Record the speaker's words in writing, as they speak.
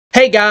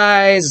Hey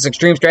guys, it's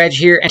Extreme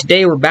Strategy here, and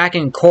today we're back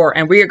in Core,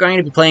 and we are going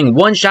to be playing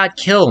One Shot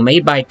Kill,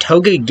 made by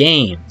Core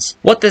Games.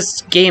 What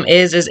this game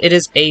is it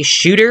is a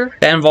shooter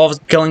that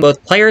involves killing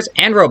both players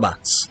and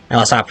robots. Now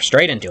let's hop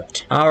straight into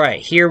it.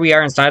 Alright, here we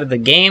are inside of the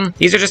game.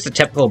 These are just the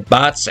typical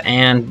bots,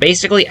 and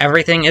basically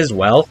everything is,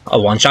 well,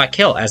 a one-shot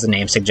kill, as the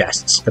name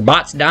suggests. The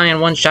bots die in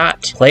one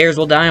shot, players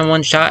will die in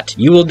one shot,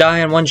 you will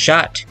die in one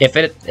shot. If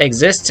it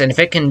exists, and if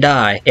it can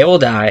die, it will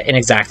die in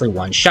exactly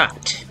one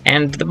shot.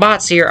 And the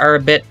bots here are a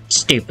bit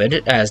stupid,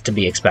 as to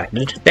be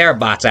expected. They are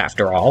bots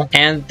after all,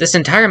 and this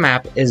entire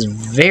map is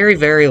very,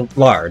 very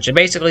large. It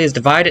basically is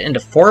divided into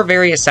 4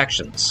 various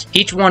sections.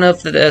 Each one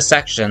of the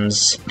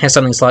sections has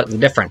something slightly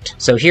different.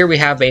 So here we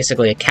have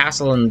basically a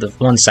castle in the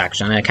one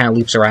section, and it kind of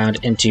loops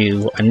around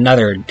into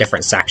another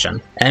different section.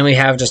 And then we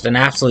have just an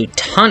absolute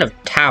ton of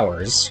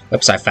towers.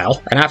 Oops, I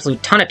fell. An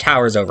absolute ton of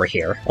towers over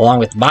here, along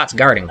with bots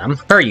guarding them,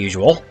 per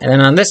usual. And then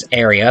on this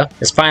area,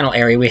 this final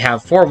area, we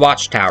have 4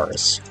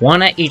 watchtowers.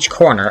 One at each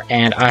corner,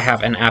 and I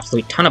have an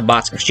absolute ton of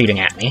bots shooting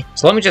at me.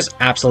 So let me just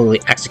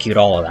absolutely execute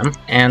all of them,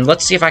 and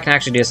let's see if I can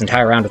actually do this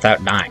entire round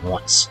without dying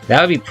once.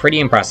 That would be pretty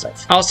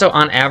impressive. Also,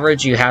 on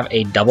average, you have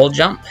a double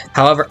jump.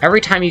 However,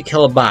 every time you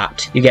kill a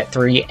bot, you get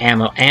 3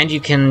 ammo, and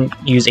you can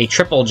use a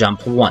triple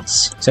jump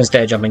once. So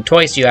instead of jumping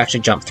twice, you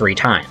actually jump 3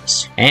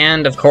 times.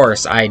 And of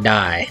course, I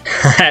die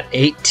at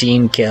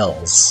 18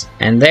 kills.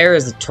 And there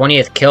is the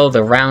 20th kill.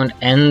 The round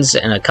ends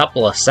in a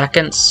couple of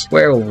seconds.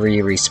 Where will we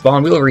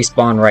respawn? We will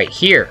respawn right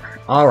here.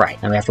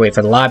 Alright, now we have to wait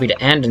for the lobby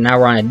to end, and now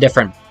we're on a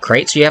different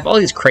crate. So you have all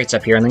these crates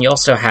up here, and then you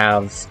also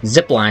have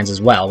zip lines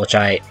as well, which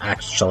I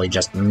actually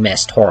just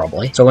missed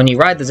horribly. So when you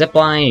ride the zip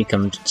line, you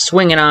can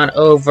swing it on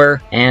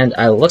over, and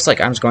it looks like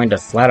I'm just going to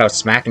flat out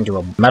smack into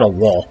a metal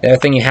wall. The other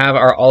thing you have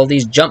are all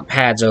these jump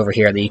pads over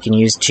here that you can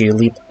use to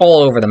leap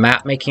all over the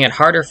map, making it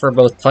harder for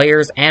both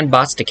players and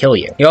bots to kill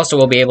you. You also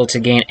will be able to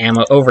gain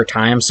ammo over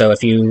time, so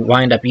if you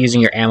wind up using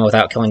your ammo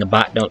without killing a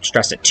bot, don't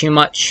stress it too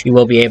much. You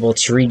will be able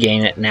to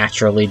regain it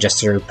naturally just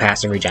through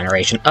passive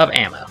regeneration of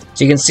ammo.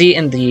 So you can see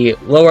in the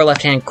lower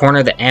left-hand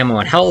corner the ammo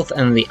and health,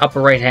 and in the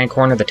upper right-hand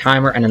corner the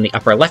timer, and in the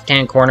upper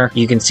left-hand corner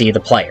you can see the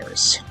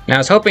players. Now I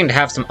was hoping to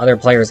have some other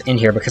players in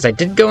here because I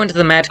did go into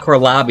the Core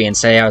lobby and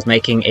say I was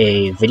making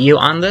a video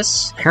on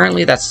this.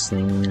 Apparently that's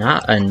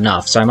not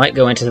enough, so I might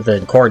go into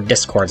the Core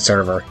Discord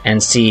server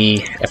and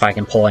see if I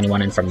can pull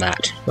anyone in from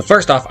that. But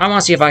first off, I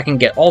want to see if I can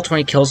get all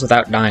 20 kills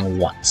without dying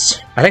once.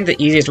 I think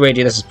the easiest way to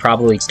do this is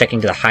probably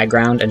sticking to the high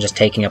ground and just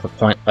taking up a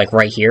point like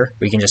right here,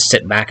 where you can just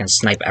sit back and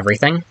snipe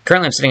everything.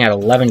 Currently I'm sitting at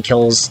 11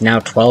 kills, now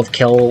 12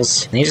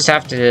 kills, and you just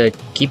have to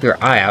keep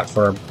your eye out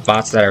for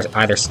bots that are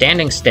either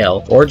standing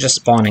still or just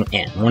spawning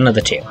in, one of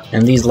the two.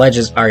 And these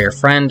ledges are your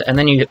friend, and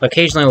then you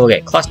occasionally will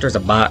get clusters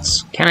of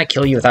bots. Can I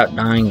kill you without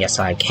dying? Yes,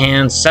 I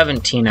can.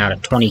 17 out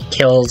of 20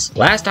 kills.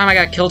 Last time I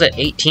got killed at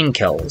 18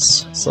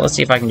 kills, so let's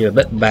see if I can do a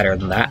bit better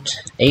than that.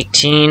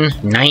 18,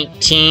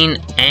 19,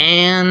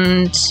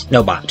 and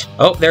no bot.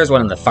 Oh, there's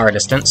one in the far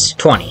distance.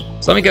 20.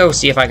 So let me go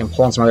see if I can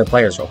pull in some other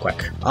players real quick.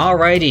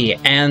 Alrighty,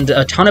 and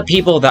a ton of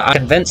people that I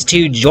convinced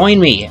to join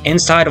me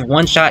inside of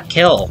One Shot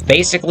Kill,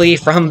 basically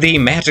from the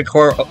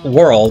Core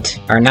world,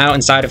 are now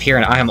inside of here,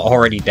 and I am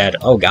already dead.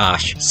 Oh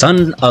gosh.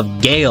 Son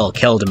of Gale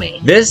killed me.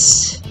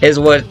 This is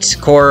what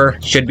Core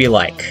should be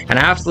like. An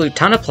absolute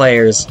ton of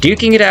players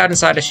duking it out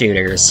inside of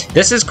shooters.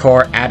 This is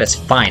Core at its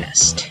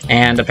finest.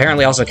 And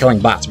apparently also killing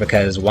bots,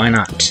 because why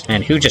not?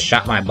 And who just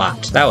shot my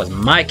bot? That was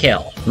my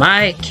kill.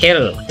 My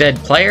kill. Dead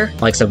player,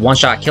 like I said, one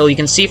shot kill. You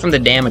can see from the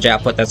damage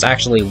output that's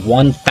actually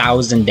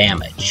 1,000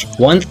 damage.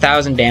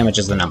 1,000 damage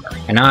is the number.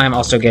 And now I'm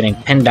also getting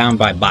pinned down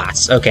by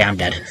bots. Okay, I'm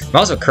dead. I'm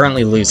also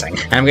currently losing.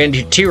 And I'm going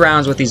to do 2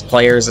 rounds with these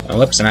players.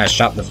 Whoops, and I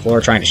shot the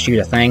floor trying to shoot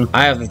a thing.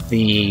 I have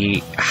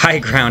the high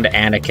ground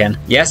Anakin.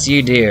 Yes,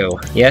 you do.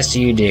 Yes,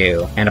 you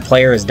do. And a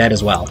player is dead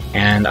as well.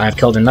 And I've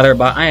killed another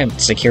bot. I have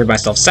secured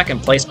myself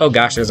 2nd place. Oh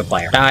gosh, there's a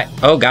player. Die.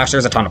 Oh gosh,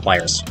 there's a ton of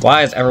players.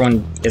 Why is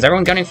everyone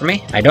gunning for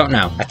me? I don't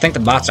know. I think the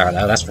bots are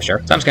though, that's for sure.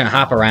 So I'm just gonna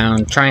hop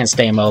around, try and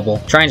stay mobile,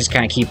 try and just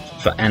kind of keep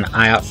an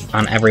eye out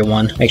on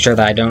everyone, make sure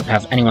that I don't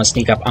have anyone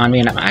sneak up on me,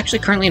 and I'm actually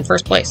currently in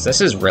 1st place. This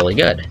is really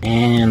good.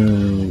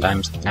 And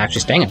I'm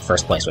actually staying in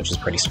 1st place, which is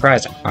pretty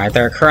surprising. Alright,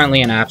 there are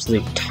currently an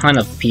absolute ton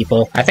of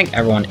people. I think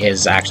everyone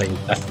is actually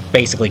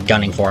basically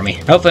gunning for me.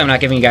 Hopefully I'm not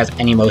giving you guys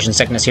any motion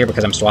sickness here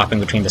because I'm swapping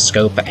between the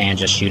scope and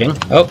just shooting.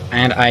 Oh,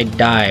 and I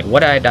died.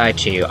 What did I die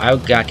to? I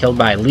got killed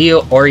by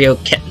Leo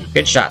Oreo Kitten.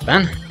 Good shot,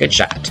 then. Good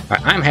shot.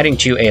 Alright, I'm heading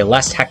to a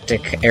less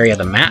hectic area of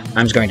the map.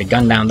 I'm just going to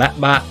gun down that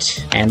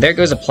bot. And there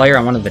goes a player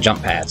on one of the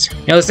jump pads.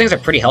 You know, those things are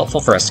pretty helpful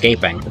for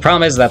escaping. The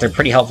problem is that they're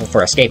pretty helpful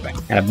for escaping.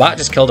 And a bot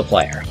just killed a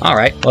player.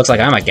 Alright, looks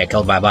like I might get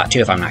killed by a bot too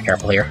if I'm not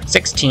careful here.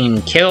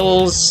 16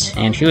 kills.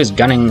 And who is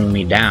gunning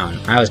me down?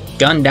 I was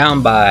gunned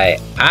down by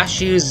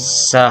Ashu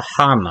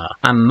Sahama.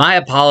 My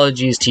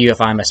apologies to you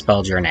if I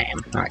misspelled your name.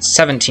 Alright,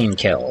 17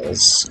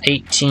 kills.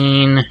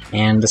 18.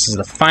 And this is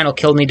the final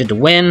kill needed to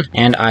win.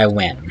 And I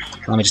win.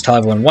 Let me just tell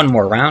everyone one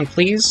more round,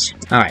 please.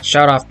 Alright,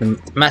 shout off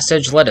the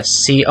message. Let us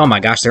see. Oh my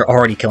gosh, they're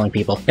already killing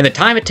people. In the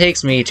time it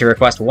takes me to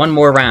request one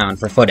more round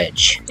for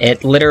footage,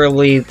 it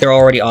literally, they're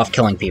already off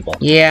killing people.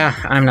 Yeah,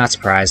 I'm not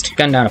surprised.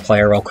 Gun down a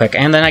player real quick,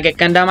 and then I get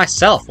gunned down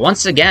myself,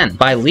 once again,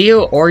 by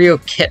Leo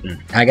Oreo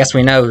Kitten. I guess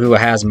we know who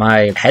has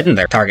my head in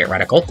their target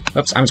reticle.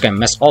 Oops, I'm just gonna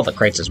miss all the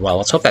crates as well.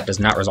 Let's hope that does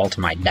not result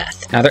in my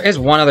death. Now, there is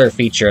one other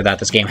feature that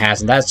this game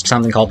has, and that's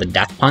something called the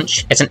Death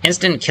Punch. It's an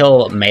instant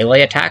kill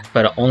melee attack,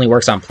 but it only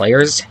works on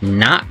players,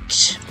 not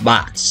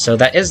bots. So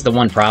that is the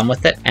one problem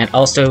with it. And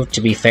also,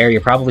 to be fair,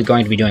 you're probably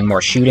going to be doing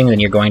more shooting than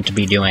you're going to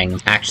be doing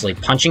actually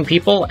punching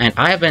people, and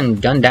I have been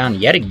gunned down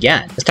yet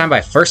again, this time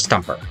by First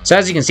Stumper. So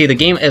as you can see, the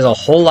game is a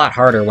whole lot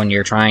harder when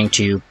you're trying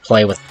to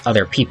play with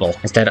other people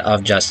instead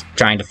of just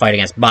trying to fight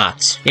against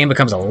bots. The game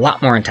becomes a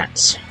lot more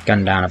intense.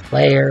 Gun down a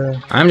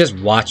player. I'm just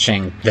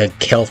watching the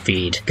kill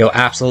feed go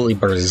absolutely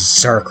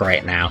berserk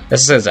right now.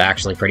 This is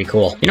actually pretty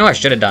cool. You know what I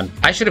should have done?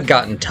 I should have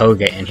gotten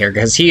Toga in here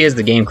because he is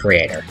the game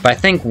creator. But I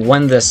think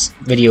when this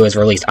video is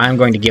released, I'm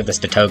going to give this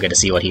to Toga to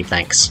see what he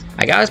thinks.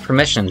 I got his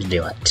permission to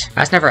do it.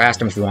 I just never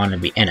asked him if he wanted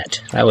to be in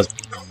it. That was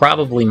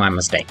probably my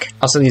mistake.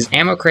 Also, these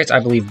ammo crates, I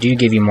believe, do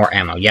give you more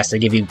ammo. Yes, they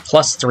give you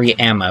 +3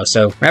 ammo,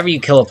 so whenever you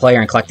kill a player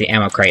and collect the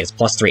ammo crate, it's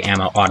 +3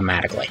 ammo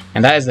automatically.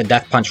 And that is the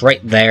Death Punch right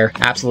there,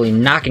 absolutely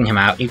knocking him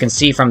out. You can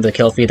see from the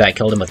kill feed that I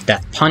killed him with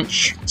Death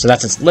Punch, so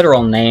that's its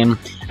literal name.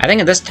 I think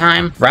at this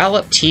time,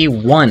 Rowlett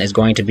T1 is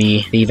going to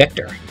be the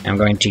victor. I'm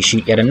going to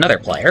shoot yet another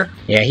player.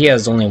 Yeah, he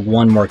has only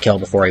one more kill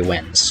before he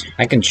wins.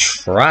 I can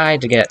try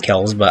to get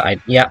kills, but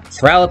yeah,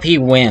 Thrallopy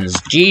wins.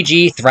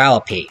 GG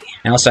Thrallopy.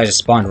 And also I just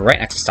spawned right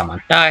next to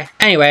someone. Die.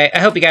 Anyway, I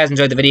hope you guys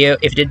enjoyed the video.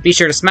 If you did, be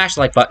sure to smash the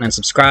like button and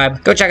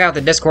subscribe. Go check out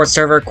the Discord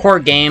server, Core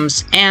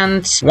Games,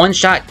 and One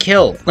Shot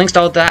Kill. Links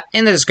to all of that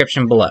in the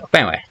description below.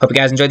 But anyway, hope you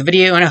guys enjoyed the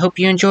video, and I hope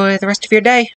you enjoy the rest of your day.